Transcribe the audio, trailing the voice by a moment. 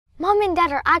Mom and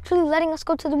Dad are actually letting us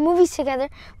go to the movies together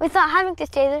without having to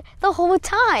stay there the whole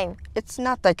time. It's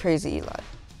not that crazy, Eli.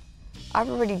 I've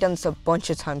already done this a bunch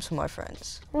of times with my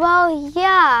friends. Well,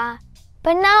 yeah,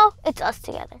 but now it's us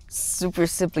together. Super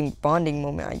sibling bonding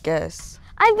moment, I guess.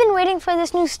 I've been waiting for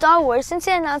this new Star Wars since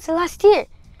they announced it last year.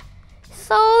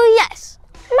 So yes,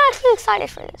 I'm actually excited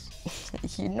for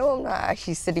this. You know I'm not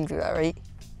actually sitting through that, right?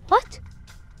 What?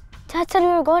 Dad said we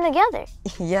were going together.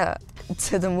 Yeah,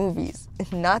 to the movies,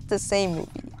 not the same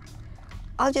movie.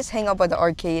 I'll just hang out by the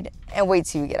arcade and wait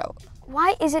till you get out.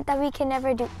 Why is it that we can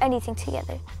never do anything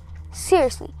together?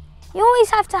 Seriously, you always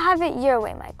have to have it your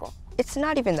way, Michael. It's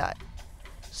not even that.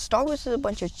 Star Wars is a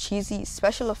bunch of cheesy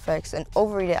special effects and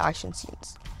overrated action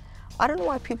scenes. I don't know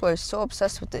why people are so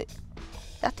obsessed with it.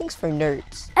 That thing's for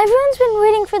nerds. Everyone's been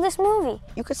waiting for this movie.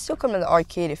 You could still come to the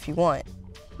arcade if you want.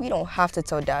 We don't have to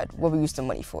tell Dad what we used the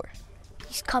money for.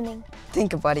 He's coming.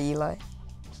 Think about it, Eli.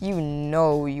 You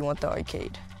know you want the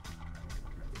arcade.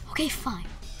 Okay, fine.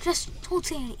 Just don't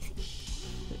say anything.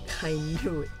 I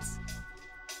knew it.